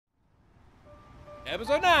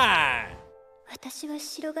episode 9. 私は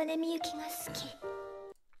白金みゆきが好き。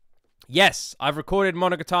 Yes, I've recorded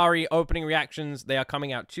Monogatari opening reactions. They are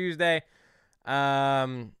coming out Tuesday.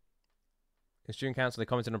 The student council, they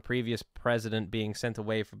commented on previous president being sent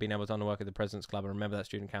away for being able to underwork at the president's club. I remember that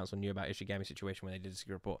student council knew about Ishigami's situation when they did the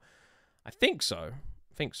secret report. I think so.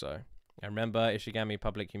 I remember Ishigami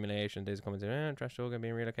public humiliation. Days commented, trash talk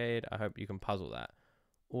being relocated. I hope you can puzzle that.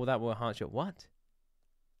 All that will enhance your what?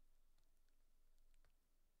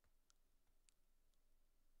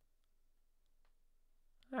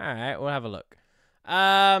 Alright, we'll have a look.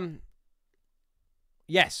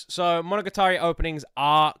 Yes, so Monogatari openings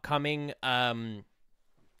are coming on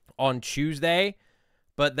Tuesday,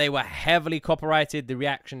 but they were heavily copyrighted. The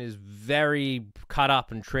reaction is very cut up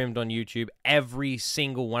and trimmed on YouTube. Every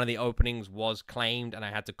single one of the openings was claimed, and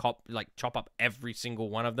I had to chop up every single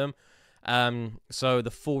one of them. So the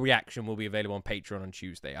full reaction will be available on Patreon on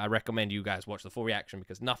Tuesday. I recommend you guys watch the full reaction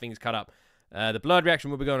because nothing's cut up. The blurred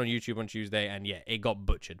reaction will be going on YouTube on Tuesday, and yeah, it got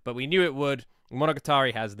butchered. But we knew it would.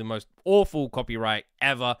 Monogatari has the most awful copyright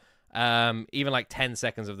ever. Even like 10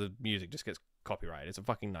 seconds of the music just gets copyrighted. It's a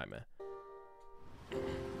fucking nightmare.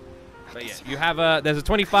 But yeah, you have there's a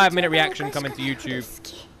 25-minute reaction coming to YouTube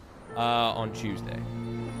on Tuesday.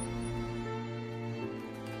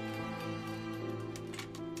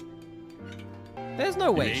 There's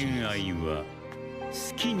no way.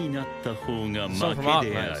 Song from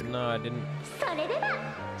Arknights. No, I didn't.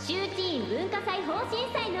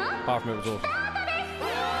 Apart from it was awful.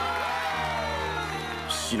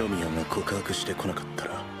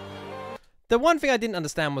 The one thing I didn't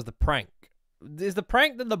understand was the prank. Is the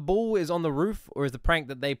prank that the ball is on the roof, or is the prank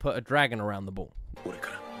that they put a dragon around the ball?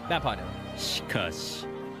 That part. しかし、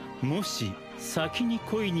もし先に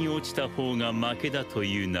恋に落ちた方が負けだと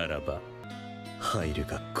いうならば、入る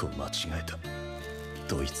学校間違えた。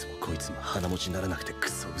どいつもこいつも鼻持ちならなくてク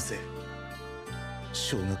ソうぜえ。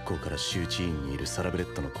小学校から周知院にいるサラブレ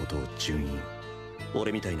ッドのことを準員、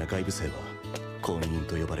俺みたいな外部生は公認員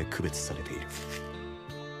と呼ばれ区別されている。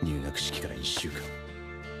入学式から1週間、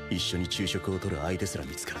一緒に昼食をとる相手すら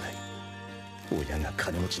見つからない。親が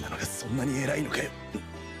金持ちなのがそんなに偉いのかよ。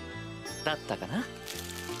だったかな。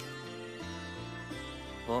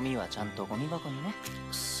ゴミはちゃんとゴミ箱にね。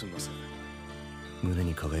すみません。胸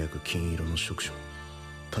に輝く金色の職書。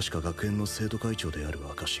確か学園の生徒会長である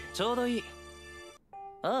証。ちょうどいい。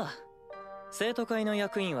ああ、生徒会の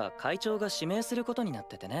役員は会長が指名することになっ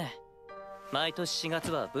ててね。毎年4月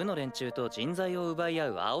は部の連中と人材を奪い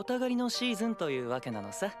合う青たがりのシーズンというわけな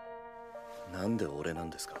のさ。なんで俺なん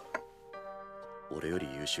ですか。俺より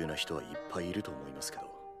優秀な人はいっぱいいると思いますけど、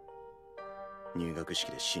入学式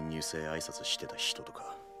で新入生挨拶してた人と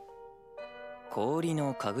か。氷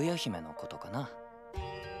のかぐや姫のことかな。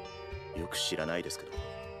よく知らないですけど、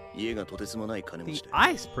家がとてつもない金持ちで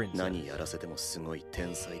何やらせてもすごい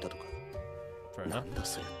天才だとか。なんだ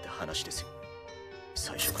それって話ですよ。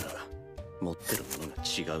最初から持ってるものが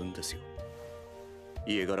違うんですよ。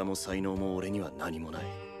家柄も才能も俺には何もない。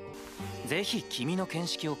ぜひ君の見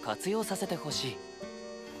識を活用させてほしい。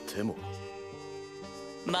でも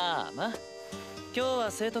まあまあ、今日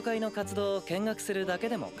は生徒会の活動を見学するだけ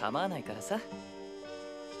でも構わないからさ。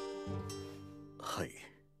はい。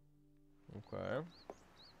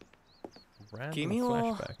君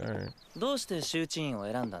はどうして周知院を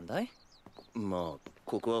選んだんだい？まあ、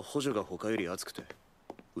ここは補助が他より厚くて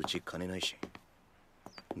うち金ないし。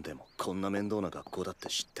でもこんな面倒な学校だって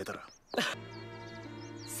知ってたら。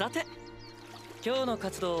さて、今日の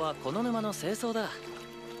活動はこの沼の清掃だ。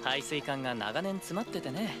排水管が長年詰まって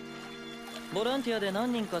てね。ボランティアで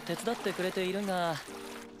何人か手伝ってくれているが、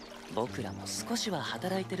僕らも少しは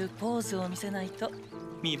働いてるポーズを見せないと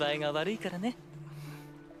見栄えが悪いからね。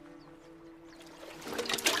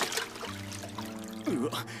う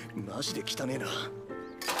わ、マジで汚ねえな。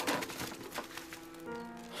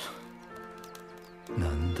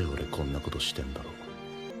なんで俺こんなことしてんだろう。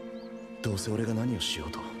どうせ俺が何をしよ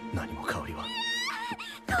うと何も変わりは。コウモ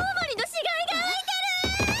リの死骸が開い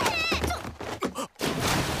て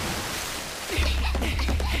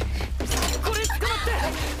る。これ捕まって。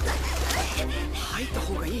入った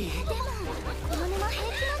方がいい。でもこの沼平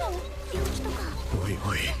気なの？勇気とか。おい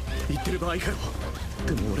おい、言ってる場合かよ。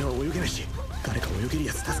でも俺は泳げないし、誰か泳げる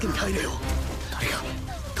やつ助けに入れよ。誰か。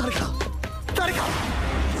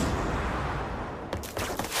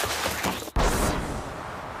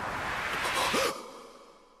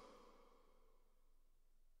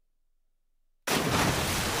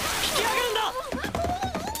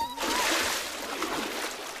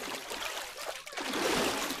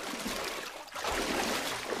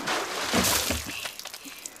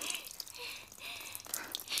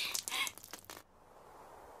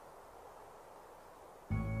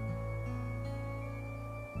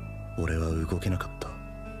俺は動けなかった。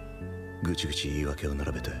ぐちぐち言い訳を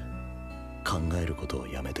並べて考えることを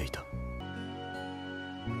やめていた。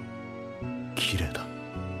綺麗だ。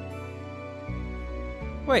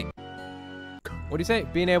 Wait, what do you say?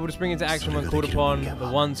 Being able to spring into action when called upon, the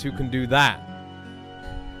ones who can do that.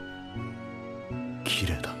 綺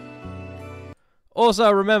麗だ。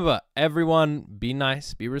 Also, remember, everyone, be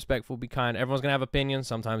nice, be respectful, be kind. Everyone's gonna have opinions.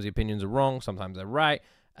 Sometimes the opinions are wrong, sometimes they're right.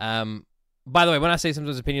 By the way, when I say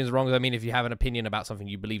sometimes opinions are wrong, I mean if you have an opinion about something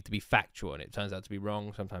you believe to be factual and it turns out to be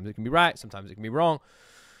wrong, sometimes it can be right, sometimes it can be wrong.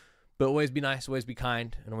 But always be nice, always be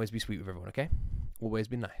kind, and always be sweet with everyone, okay? Always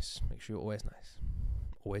be nice. Make sure you're always nice.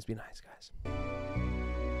 Always be nice, guys.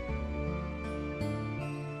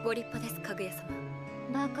 ご立派です、かぐや様。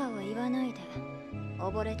バカは言わないで。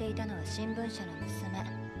溺れていたのは新聞社の娘。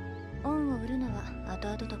恩を売るのは後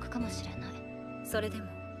々得かもしれない。それでも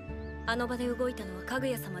あの場で動いたのはかぐ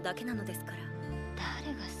や様だけなのですから。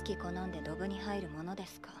誰が好き好んでドブに入るもので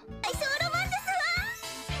すか。相性ロマンです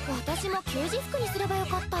わ。私も刑事服にすればよ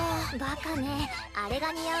かった。バカね。あれ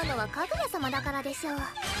が似合うのはかぐや様だからでしょう。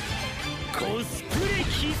コスプレ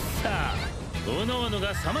喫茶。おのおの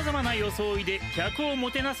がさまざまな装いで客を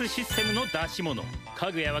もてなすシステムの出し物。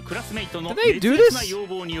かぐやはクラスメイトの熱烈な要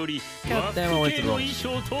望により和服系の衣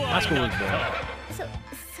装と相なった。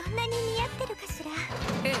そんなに似合ってるかしら。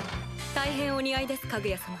ええ、大変お似合いです、かぐ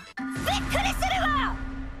や様。びっくりするわ。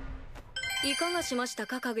いかがしました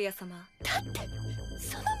か、かぐや様。だって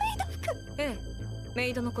そのメイド服。ええ、メ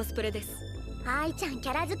イドのコスプレです。愛ちゃんキ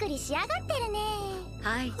ャラ作り仕上がってるね。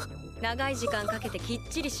はい、長い時間かけてきっ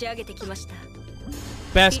ちり仕上げてきました。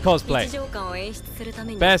Best cosplay. 日常感を演出するた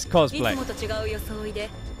めに Best cosplay. いつもと違う装いで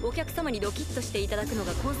お客様にドキッとしていただくの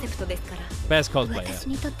がコンセプトですから。 Best cosplay. 私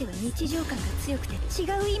にとっては日常感が強くて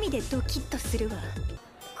違う意味でドキッとするわ。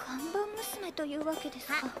看板娘というわけです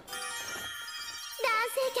か。男性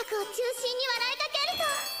客を中心に笑いかけると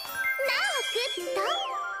な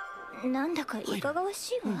おグッド。なんだかいかがわ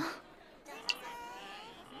しいわ。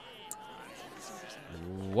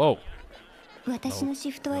Whoa. 私の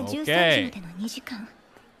シフトは13時までの2時間。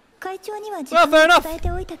会長には時 Well, 間 fair を伝え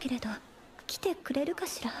ておいたけれど来てくれるか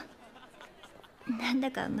しら。なん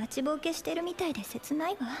だか待ちぼうけしてるみたいで切な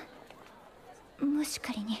いわ。もし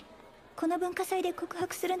仮にこの文化祭で告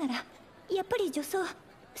白するならやっぱり女装、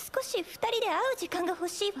少し2人で会う時間が欲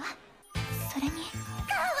しいわ。それにかわいい、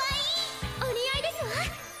お似合いですわ。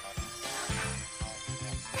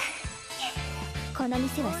この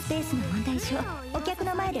店はスペースの問題上、お客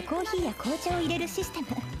の前でコーヒーや紅茶を入れるシステム。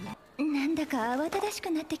なんだか慌ただしく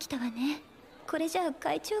なってきたわね。これじゃあ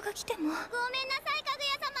会長が来ても。ごめんなさい、かぐ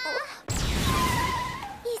や様。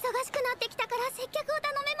忙しくなってきたから接客を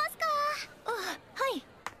頼めますか。あ、はい。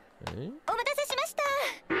お待たせしました。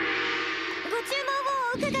ご注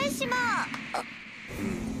文をお伺いします。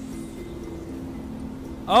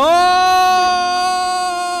Oh!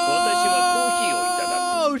 私はコーヒーをいただ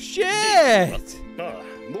く。 Oh shit! ああ、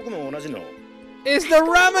僕も同じの。 It's the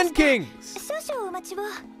Ramen Kings! 少々お待ちを。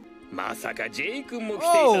まさかジェイ君も来てい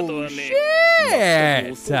たとは Oh ね。 shit!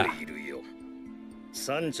 恐れ入るよ。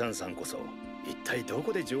サンちゃんさんこそ一体ど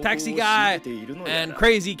こで情報を仕 Taxi 入れ guy ているのや and ら。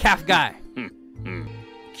 crazy calf guy.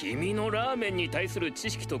 君のラーメンに対する知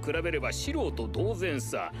識と比べれば素人同然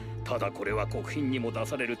さ。ただこれは国賓にも出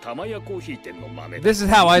される玉屋コーヒー店の豆だ。 This is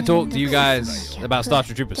how I talk to you guys about Star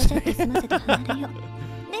Trek Troopers. 済ませて離れよ。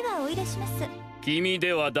ではお入れします。君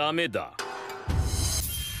ではダメだ。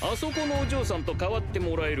あそこのお嬢さんと代わって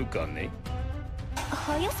もらえるかね。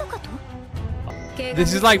早坂と This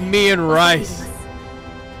is like me and Rice.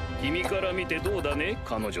 君から見てどうだね、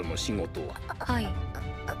彼女の仕事は。はい、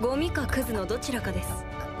ゴミかクズのどちらかです。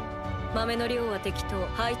豆の量は適当、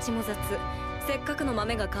配置も雑。せっかくの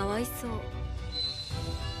豆がかわいそう。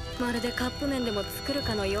まるでカップ麺でも作る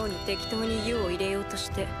かのように適当に湯を入れようとし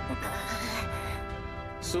て。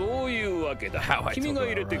そういうわけだ。君が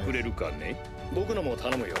入れてくれるかね。僕のも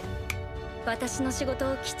頼むよ。私の仕事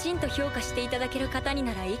をきちんと評価していただける方に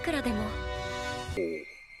ならいくらでも。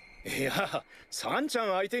いや、サンちゃん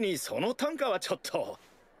相手にその単価はちょっと。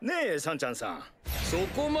ねえ、サンちゃんさん。そ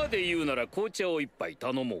こまで言うなら紅茶を一杯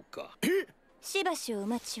頼もうか。しばしお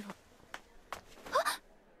待ちを。あ、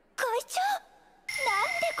会長、な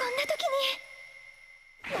んでこんな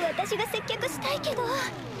時に。私が接客したいけど、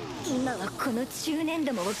今はこの中年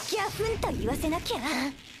どもをギャフンと言わせなきゃ。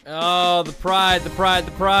Oh, the pride, the pride,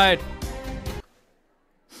 the pride.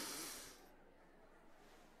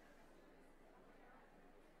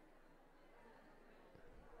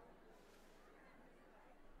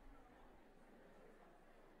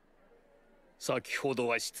 先ほど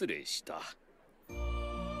は失礼した。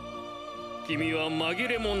君は紛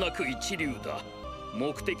れもなく一流だ。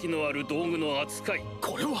目的のある道具の扱い。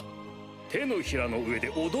これは手のひらの上で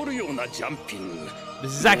踊るようなジャンピング。 This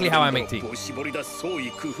is exactly how I make tea. 絞り出す創意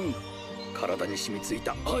工夫、体に染みつい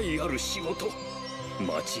た愛ある仕事。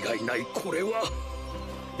間違いない、これは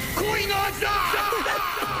恋の味だ。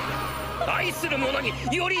愛する者に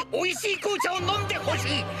より美味しい紅茶を飲んでほ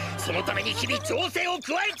しい。そのために日々調整を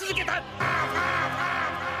加え続けた。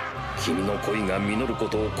君の恋が実るこ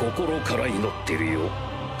とを心から祈ってるよ。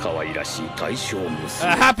可愛らしい大正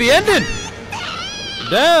娘。A happy ending.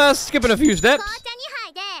 Duh, skipping a few steps. 紅茶2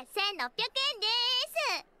杯で1600円で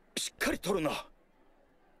す。しっかり取るな。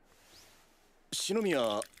篠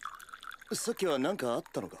宮、さっきは何かあっ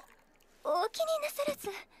たのか。お気になさらず。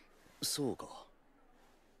そうか。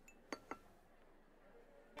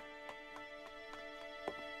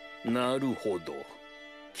なるほど、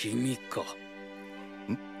君か。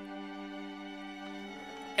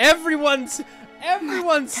Everyone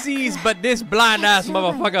sees but this blind ass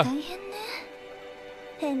motherfucker.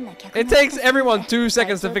 It takes everyone 2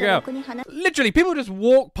 seconds to figure out. Literally, people just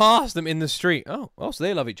walk past them in the street. Oh, so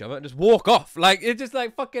they love each other and just walk off. Like, it's just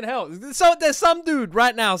like fucking hell. So there's some dude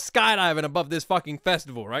right now skydiving above this fucking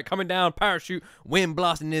festival, right? Coming down, parachute, wind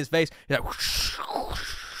blasting in his face. He's like, whoosh,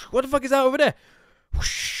 whoosh. What the fuck is that over there?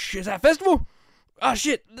 Whoosh, is that a festival? Oh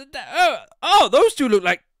shit. Oh, those two look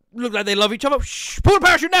like they love each other. Shh, pull the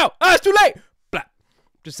parachute now. Ah, it's too late. Blah.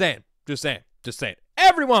 Just saying.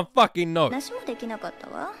 Everyone fucking knows.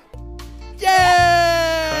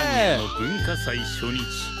 Yeah! 文化祭初日、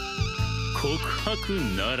告白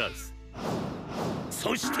ならず。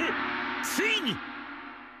そしてついに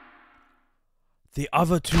The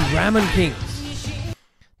other two ramen kings.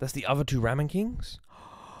 That's the other two ramen kings?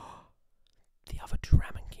 The other two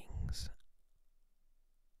ramen kings.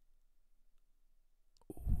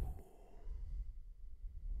 Ooh.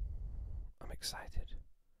 I'm excited.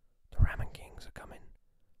 The ramen kings are coming.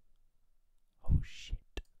 Oh shit.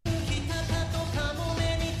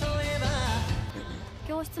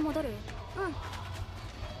 教室戻る？うん。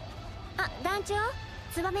あ、団長、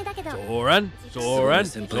ツバメだけど。Soren.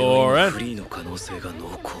 フリーの可能性が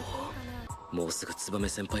濃厚。もうすぐツバメ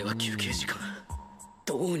先輩は休憩時間。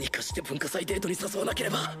どうにかして文化祭デートに誘わなけれ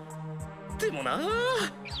ば。でもな、なん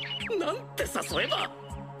て誘えば。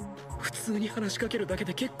普通に話しかけるだけ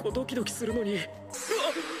で結構ドキドキするのに。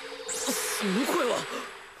その声は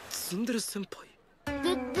ツンデレ先輩。ブ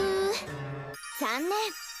ッブー。残念、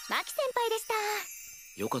マキ先輩でした。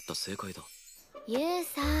よかった、正解だ。ユウ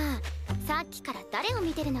さ、さっきから誰を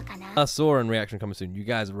見てるのかな？ Soren reaction coming soon. You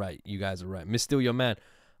guys are right. Miss Still Your Man.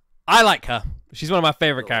 I like her. She's one of my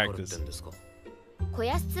favorite characters. 小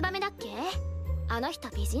安ツバメだっけ？あの人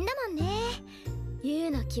美人だもんね。ユ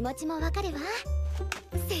ウの気持ちもわかるわ。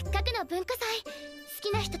せっかくの文化祭、好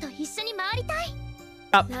きな人と一緒に回りたい。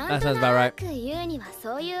That sounds about right. ユウには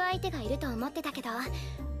そういう相手がいると思ってたけど、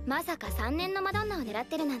まさか3年のマドンナを狙っ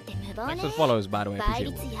てるなんて無謀ね。follows, by the way. 倍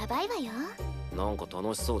率やばいわよ。なんか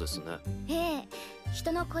楽しそうですね。ええ、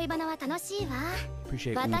人の恋バナは楽しいわ。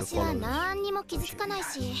 Appreciate 私は何にも傷つかない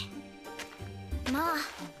し。まあ、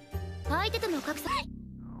相手との格差、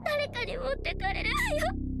誰かに持ってかれるわよ。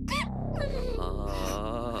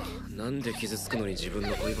ああ、なんで傷つくのに自分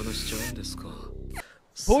の恋バナしちゃうんですか。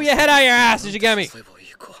Pull your head out your ass, did you get me?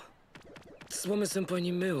 ツバメ先輩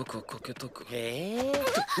に迷惑はかけたく。へえ。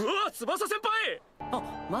うわ、翼先輩。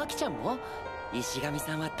あ、マキちゃんも石神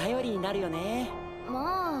さんは頼りになるよね。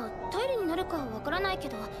まあ、頼りになるかはわからないけ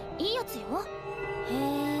ど、いいやつよ。へ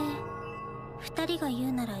え。二人が言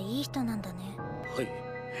うならいい人なんだね。はい。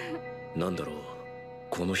なんだろう。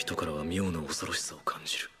この人からは妙な恐ろしさを感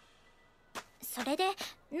じる。それで、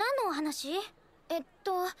何のお話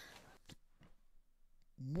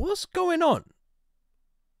？What's going on?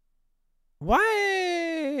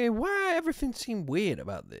 Why everything seem weird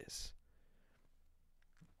about this?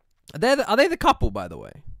 Are they the couple, by the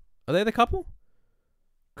way? Are they the couple?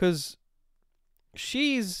 Because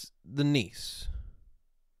she's the niece.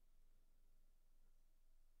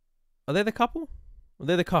 Are they the couple?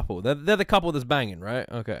 They're the couple. They're the couple that's banging, right?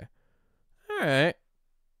 Okay. All right.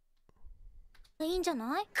 いいんじゃ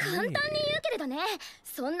ない？簡単に言うけれどね。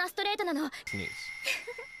そんなストレートなの。Niece.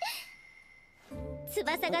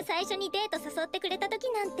 翼が最初にデート誘ってくれた時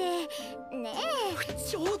なんてねえ。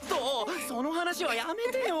ちょっとその話はやめ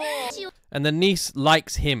てよ。 And the niece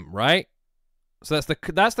likes him, right? So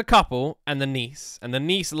that's the couple and the niece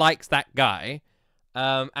likes that guy,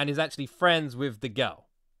 and is actually friends with the girl,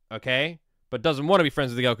 okay? But doesn't want to be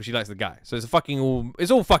friends with the girl because she likes the guy. So it's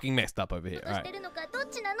all fucking messed up over here. All right. どっ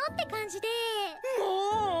ちなのって感じで。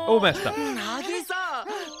All messed up. なぎさ、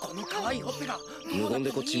この可愛いほっぺが無言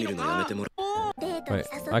でこっち見るのやめてもらう。デー Wait,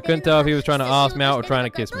 I couldn't tell if he was trying to ask me out or trying to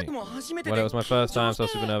kiss me. Well, it was my first time, so I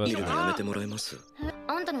was super nervous.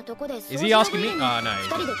 Is he asking me? Oh, no.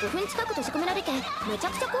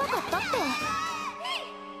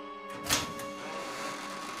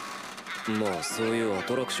 まあそういうア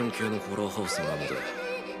トラクション系のホラーハウスなので。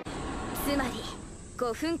つまり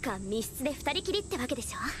5分間密室で2人きりってわけで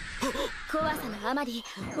しょ。怖さのあまり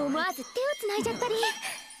思わず手をつないじゃったり、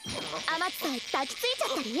天津さえ抱きついちゃ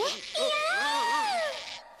ったり。いやー、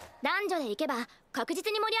男女で行けば確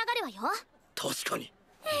実に盛り上がるわよ。確かに。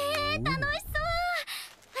楽しそう。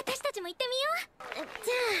私たちも行ってみよう。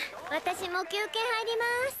じゃあ私も休憩入りま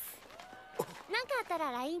す。なんかあった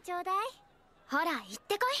ら LINE ちょうだい。ほら行っ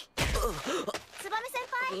てこい。ツバメ先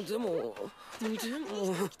輩。でも大丈夫。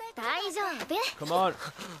 Come on.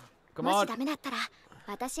 Come も on. しダメだったら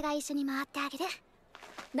私が一緒に回ってあげる。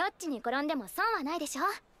どっちに転んでも損はないでしょ。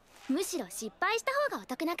むしろ失敗した方がお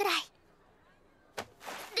得なくらい。で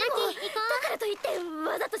もだからといって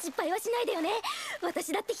わざと失敗はしないでよね。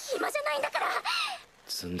私だって暇じゃないんだから。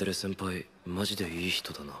ツンデレ先輩マジでいい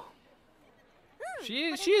人だな。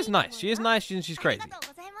She is nice. She is nice and she's crazy. ありがと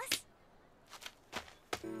うございます。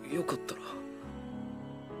よかったら。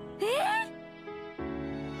行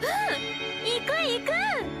く行く。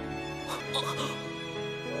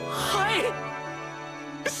は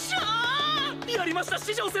いしゃー、やりました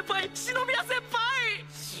師匠先輩、篠宮先輩。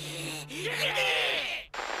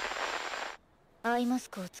アイマス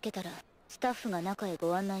クをつけたらスタッフが中へ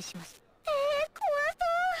ご案内します。怖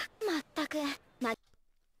そう。まったく。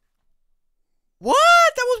What?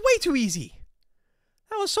 That was way too easy.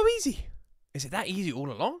 That was so easy. Is it that easy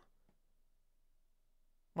all along?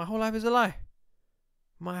 My whole life is a lie.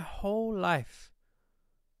 My whole life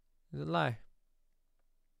is a lie.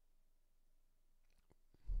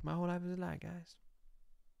 My whole life is a lie, guys.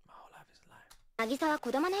 My whole life is a lie. 渚は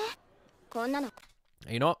子供ね。こんなの。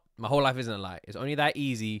You know what? My whole life isn't a lie. It's only that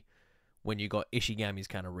easy when you got Ishigami's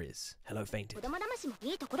kind of riz. Hello, fainted. 子供騙しも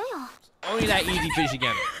いいところよ。 Only that easy for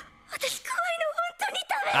Ishigami. 私怖いの本当に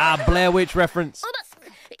ダメ。Ah, Blair Witch reference. い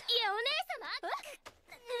やお姉様。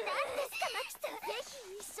何ですかマキさん。ぜひ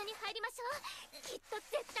一緒に入りましょう。きっと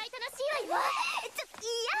絶対楽しいわよ。嫌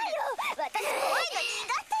よ。私怖いの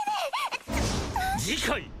苦手で。次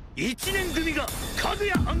回1年組がかぐ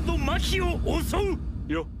や&マキを襲う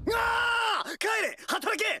よ。ああ、帰れ、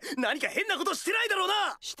働け。何か変なことしてないだろう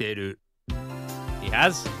な。してる。 He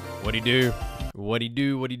has. What'd he do? What'd he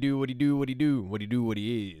do? What'd he do? What'd he do? What'd he do? What'd he do? What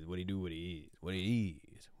he is? What'd he do? What he is? What he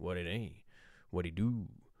is? What it ain't? What'd he do?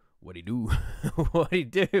 What'd he do? What'd he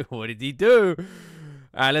do? What did he do?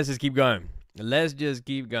 Alright, let's just keep going. Let's just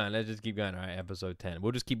keep going. Let's just keep going. Alright, episode 10.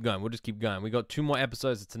 We'll just keep going. We'll just keep going. We got 2 more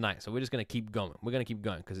episodes tonight, so we're just gonna keep going. We're gonna keep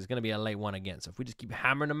going because it's gonna be a late one again. So if we just keep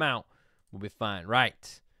hammering them out, we'll be fine.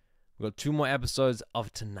 Right. We've got 2 more episodes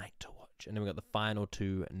of tonight to watch, and then we got the final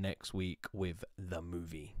 2 next week with the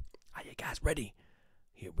movie. Are you guys ready?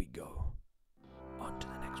 Here we go. On to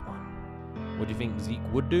the next one. What do you think Zeke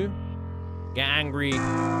would do? Get angry,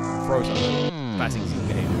 throw something. Classic Zeke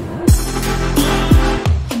behavior.